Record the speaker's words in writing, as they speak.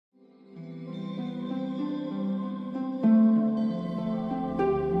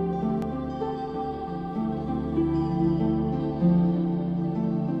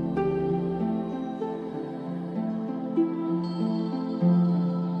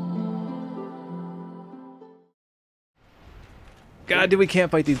God, dude, we can't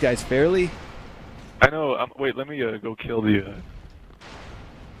fight these guys fairly. I know. Wait, let me go kill the.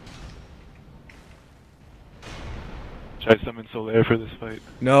 Should I summon Solaire for this fight?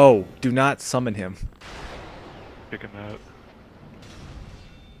 No, do not summon him. Pick him out.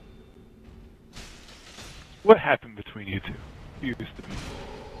 What happened between you two? You used to be.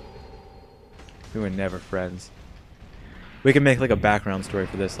 We were never friends. We can make like a background story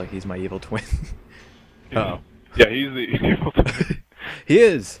for this, like he's my evil twin. Uh-oh. Yeah, he's the evil twin. He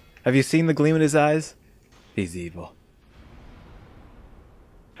is. Have you seen the gleam in his eyes? He's evil.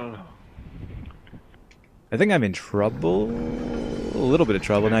 Oh. I think I'm in trouble. A little bit of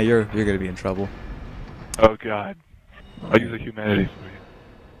trouble. Now you're gonna be in trouble. Oh God. I'll use a humanity for you.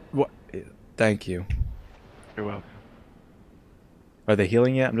 What? Thank you. You're welcome. Are they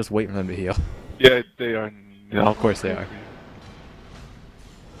healing yet? I'm just waiting for them to heal. Yeah, they are. Yeah, of course they are.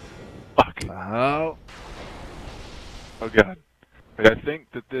 Fuck. Oh. Oh God. But I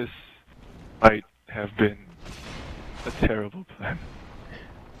think that this might have been a terrible plan.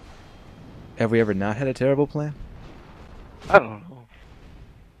 Have we ever not had a terrible plan? I don't know.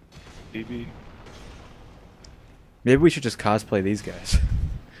 Maybe. Maybe we should just cosplay these guys.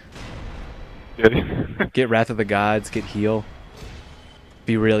 Yeah. Get Wrath of the Gods, get heal.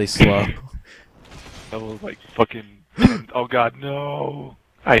 Be really slow. Level like fucking. Oh God, no!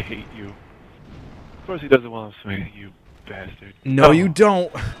 I hate you. Of course he doesn't want to swing at you, bastard. No, Oh. you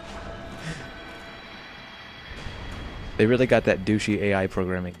don't! They really got that douchey AI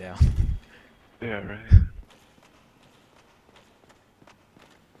programming down. Yeah, right.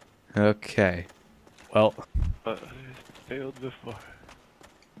 Okay. Well, But I failed before.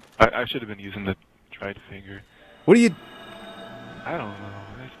 I should have been using the tried finger. what do you... I don't know.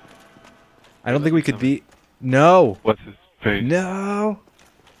 I don't think we could beat... No! What's his face? No!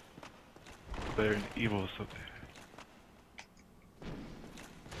 They're an evil something.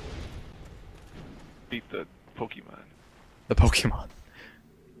 Beat the Pokemon. The Pokemon.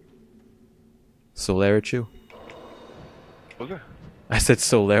 Solarichu? What was that? I said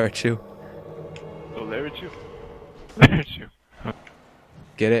Solarichu. Oh, Larichu? Larichu.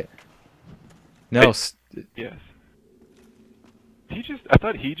 Get it? No. Yes. I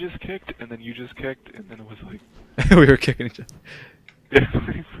thought he just kicked, and then you just kicked, and then it was like... We were kicking each other. Yeah,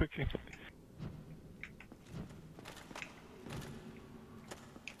 fucking...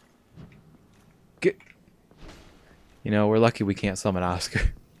 Get... You know, we're lucky we can't summon Oscar.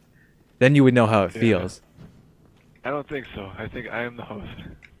 Then you would know how it feels. I don't think so. I think I am the host.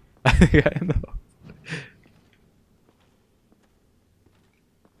 I think I am the host.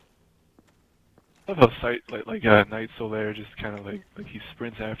 I love how Knight Solaire just kind of like he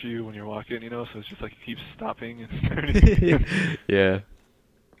sprints after you when you're walking, you know, so it's just like he keeps stopping and starting. Yeah.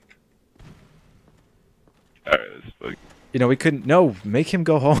 Alright, let's fuck. You know, we couldn't... No, make him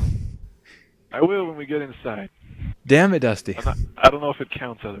go home. I will when we get inside. Damn it, Dusty. I don't know if it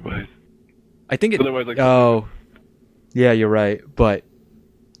counts otherwise. I think it... Otherwise, like... Oh. Yeah, you're right. But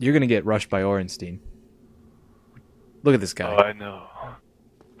you're going to get rushed by Orenstein. Look at this guy. Oh, I know.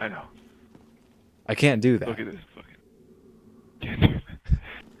 I know. I can't do that. Look at this fucking... Can't do that.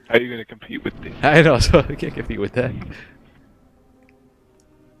 How are you going to compete with this? I know, so I can't compete with that.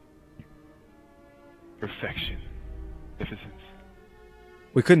 Perfection. Magnificence.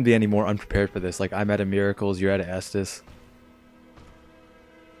 We couldn't be any more unprepared for this. Like, I'm at a Miracles, you're at a Estus.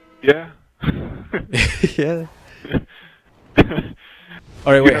 Yeah. Yeah.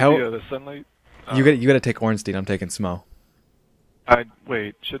 All right, wait. How? The sunlight. You got to take Ornstein. I'm taking Smo.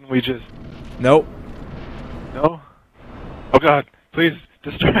 Wait. Shouldn't we just? Nope. No. Oh God! Please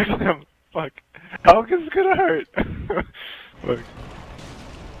distract him. Fuck. How is this gonna hurt? Fuck.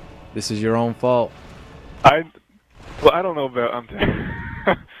 This is your own fault. Well, I don't know about. I'm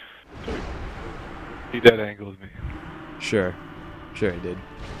dead. He dead angled me. Sure. Sure he did.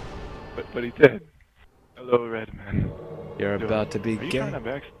 But he did. Hello, Redman. You're about to be Are you gay. trying to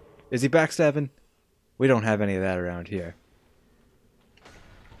back? Is he backstabbing? We don't have any of that around here.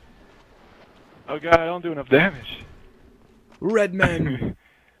 Oh God! I don't do enough damage. Redman!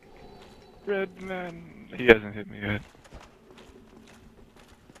 Redman. He hasn't hit me yet.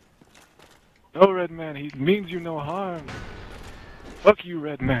 No, Redman. He means you no harm. Fuck you,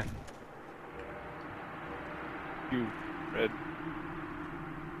 Redman. You, Red.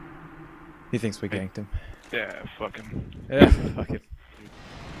 He thinks we ganked him. Yeah, fuck him. Yeah, fuck him.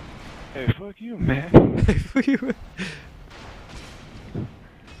 Hey, fuck you, man. Fuck you.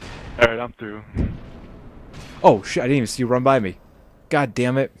 Alright, I'm through. Oh shit! I didn't even see you run by me. God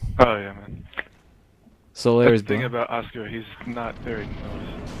damn it! Oh yeah, man. Solaire is That's the thing done. about Oscar, he's not very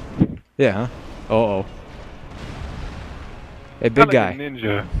noticed. Yeah, huh? Uh oh. Hey, big Not like guy. a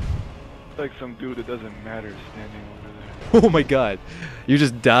ninja. Like some dude that doesn't matter standing over there. Oh my god. You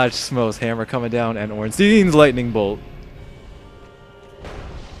just dodged Smo's hammer coming down and Ornstein's lightning bolt.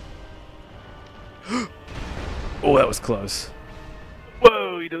 Oh, that was close.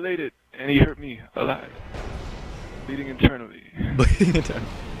 Whoa, he delayed it, and he hurt me alive. Bleeding internally. Bleeding internally.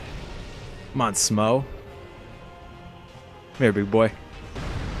 Come on, Smo. Come here, big boy.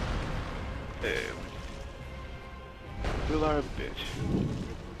 Hey, Soalire a bitch.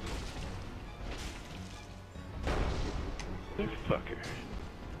 You fucker.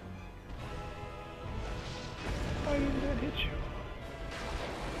 Why didn't that hit you?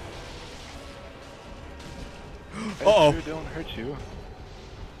 Uh-oh. Sure don't hurt you.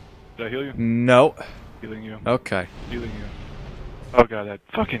 Did I heal you? No. Healing you. Okay. Healing you. Oh god, that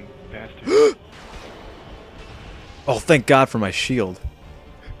fucking bastard. Oh, thank God for my shield.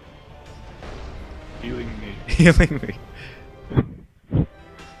 Healing me. Healing me.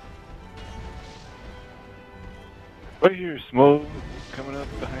 Right here, Smo coming up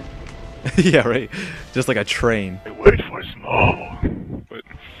behind me. Yeah, right. Just like a train. Hey, wait for Smo.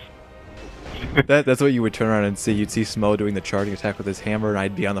 But That's what you would turn around and see. You'd see Smo doing the charging attack with his hammer, and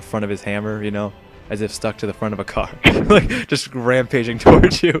I'd be on the front of his hammer, you know, as if stuck to the front of a car, like just rampaging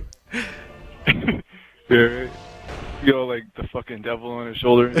towards you. yeah, right. You know, like the fucking devil on his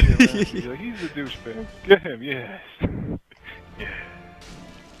shoulder and shit. Right? He's like, he's a douchebag. Get him, yes. Yeah.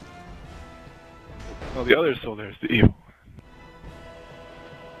 No, the other Solaire's the evil.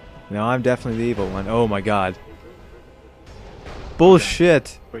 No, I'm definitely the evil one. Oh my God.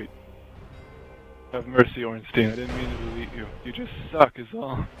 Bullshit. Wait. Have mercy, Ornstein. I didn't mean to delete you. You just suck, is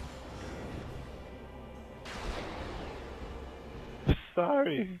all.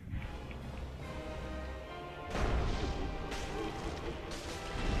 Sorry.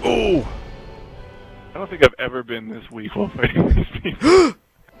 Oh! I don't think I've ever been this weak while fighting these people.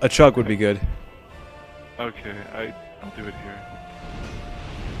 A chug would be good. Okay, I'll do it here.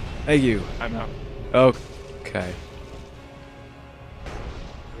 Hey, you. I'm out. Okay.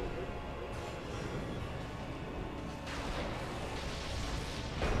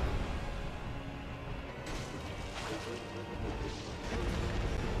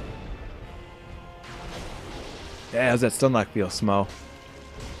 Yeah, how's that stun lock feel, Smo?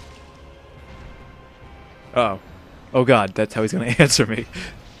 Uh oh. Oh god, that's how he's gonna answer me.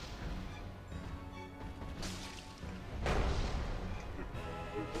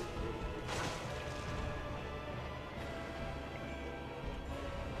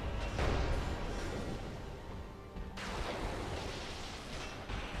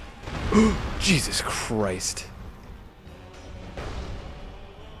 Jesus Christ.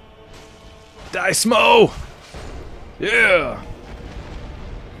 Die, Smo! Yeah!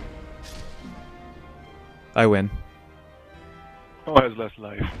 I win. Oh, has less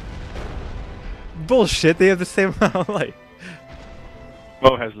life. Bullshit, they have the same amount of life.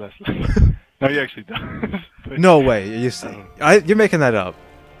 Mo has less life. No, he actually does. But No way, you're making that up.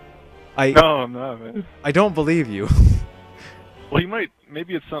 no, I'm not, man. I don't believe you. Well, he might.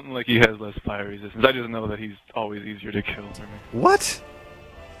 Maybe it's something like he has less fire resistance. I just know that he's always easier to kill for me. What?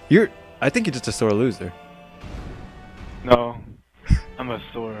 I think you're just a sore loser. No, I'm a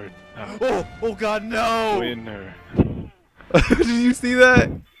sword. Oh god, no! Winner. Did you see that?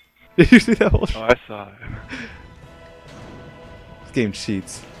 Did you see that whole Oh, I saw it. This game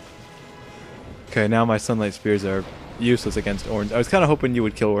cheats. Okay, now my sunlight spears are useless against Orange. I was kind of hoping you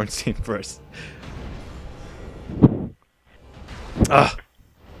would kill Ornstein first. Ah.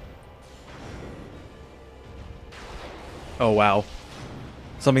 Oh wow.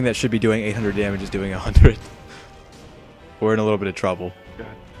 Something that should be doing 800 damage is doing 100. We're in a little bit of trouble. God.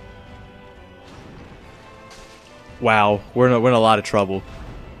 Wow, we're in a lot of trouble.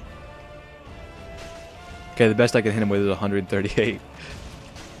 Okay, the best I can hit him with is 138.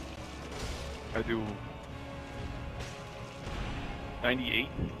 I do 98.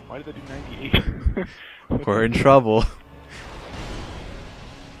 Why did I do 98? We're in trouble.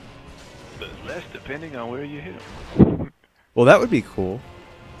 But less depending on where you hit him. Well, that would be cool.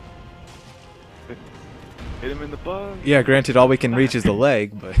 Hit him in the bug. Yeah, granted, all we can reach is the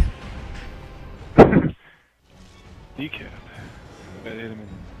leg, but... Kneecap. I hit him in...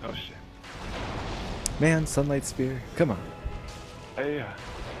 Oh shit. Man, sunlight spear, come on. Hey.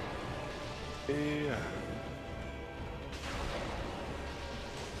 Hey.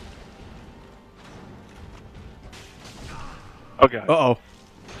 Oh god. Uh-oh.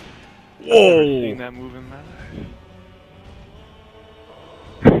 I've never seen Whoa! that move in my life.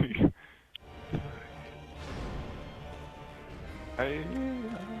 Hey.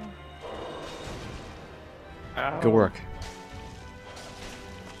 Ow. Good work.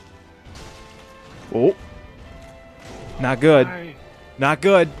 Oh. Not good. Hi. Not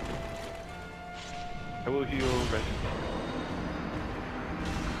good. I will heal Reggie.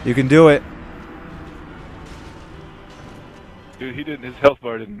 You can do it. Dude, he didn't. His health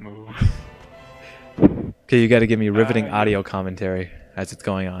bar didn't move. Okay, you got to give me riveting Yeah. audio commentary as it's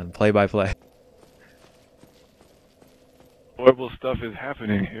going on. Play by play. Horrible stuff is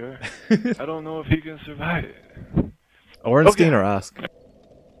happening here. I don't know if he can survive it. Orenstein or Usk?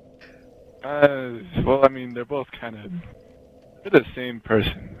 Well, I mean, they're both kind of... They're the same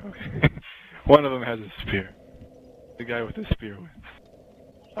person, okay? One of them has a spear. The guy with the spear wins.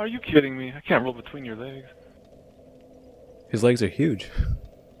 Are you kidding me? I can't roll between your legs. His legs are huge.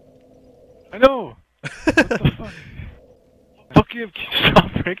 I know! What the fuck? Fucking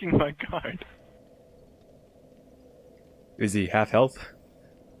stop breaking my card. Is he half health?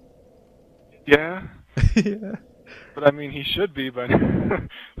 Yeah? Yeah. But I mean, he should be, but...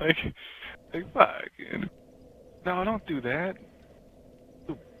 like, fuck. No, don't do that.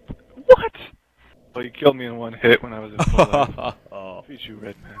 What? Well, you killed me in one hit when I was at full life. Oh. Beat you,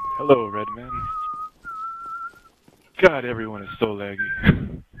 Redman. Hello, Redman. God, everyone is so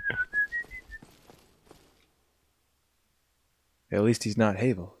laggy. At least he's not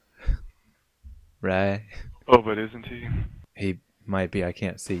Havel. Right? Oh, but isn't he? He might be, I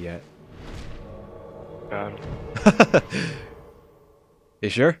can't see yet. God. You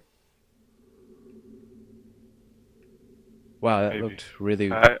sure? Wow, that Maybe. looked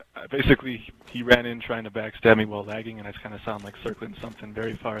really... Basically, he ran in trying to backstab me while lagging, and I kind of sound like circling something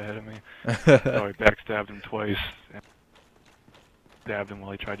very far ahead of me. So I backstabbed him twice, and stabbed him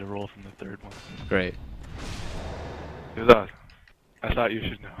while he tried to roll from the third one. Great. It was awesome. I thought you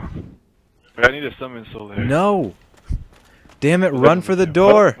should know. But I need to summon Solaire. No! Damn it, run for the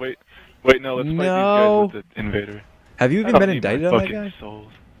door! Oh, wait, no, let's fight these guys with the invader. Have you even been indicted on that guy?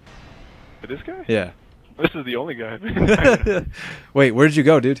 Souls. But this guy? Yeah. This is the only guy I've been indicted on. Wait, where did you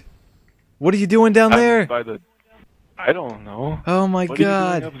go, dude? What are you doing down there? By the... I don't know. Oh my What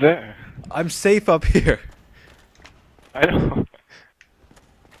god. Are you doing up there? I'm safe up here. I don't...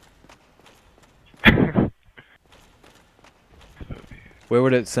 Where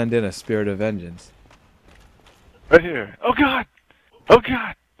would it send in a spirit of vengeance? Right here. Oh god! Oh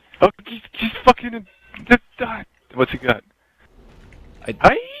god! Oh, he's fucking... What's he got?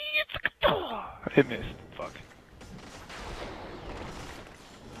 I missed. Fuck.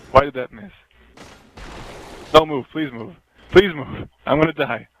 Why did that miss? No, move. Please move. Please move. I'm gonna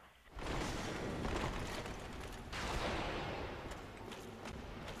die.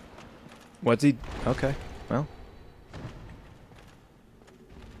 What's he... Okay, well.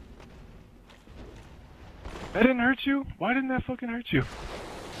 That didn't hurt you? Why didn't that fucking hurt you?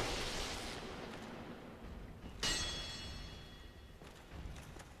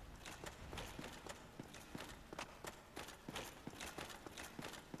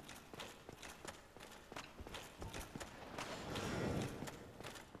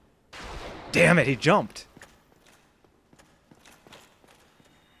 Damn it, he jumped.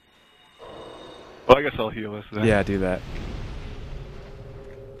 Well, I guess I'll heal us then. Yeah, do that.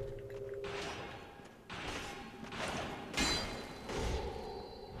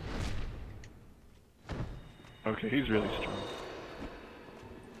 Okay, he's really strong.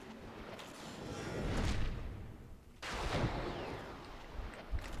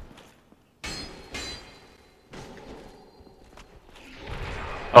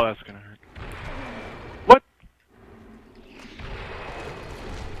 Oh, that's gonna hurt. What?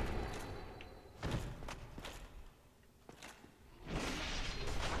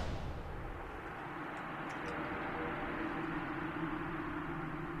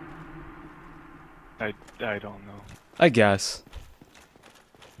 I don't know. I guess.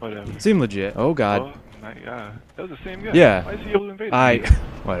 Whatever. Seem legit. Oh god. Oh my god. That was the same guy. Yeah. Why is he able to invade me?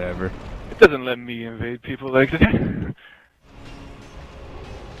 Whatever. It doesn't let me invade people like that.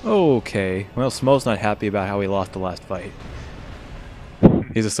 Okay. Well, Smo's not happy about how he lost the last fight.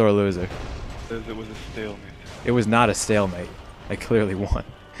 He's a sore loser. Says it was a stalemate. It was not a stalemate. I clearly won.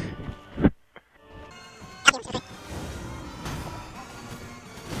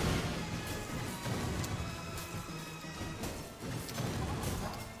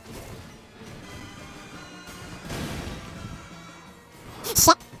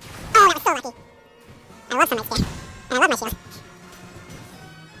 Shit. Oh, that was so lucky. I love Sunlight Scare. And I love my shield.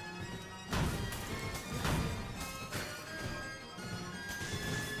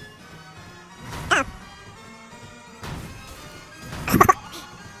 Oh.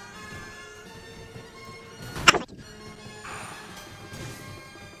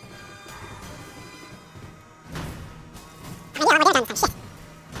 I mean, yeah, I'm gonna some shit.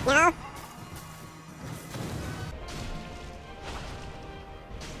 No.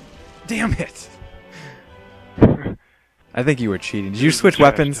 Damn it! I think you were cheating. Did you He was a switch trash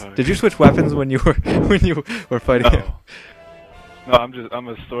weapons? dog. Did you switch weapons when you were fighting him? No. No, I'm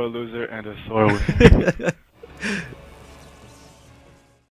a sore loser and a sore winner.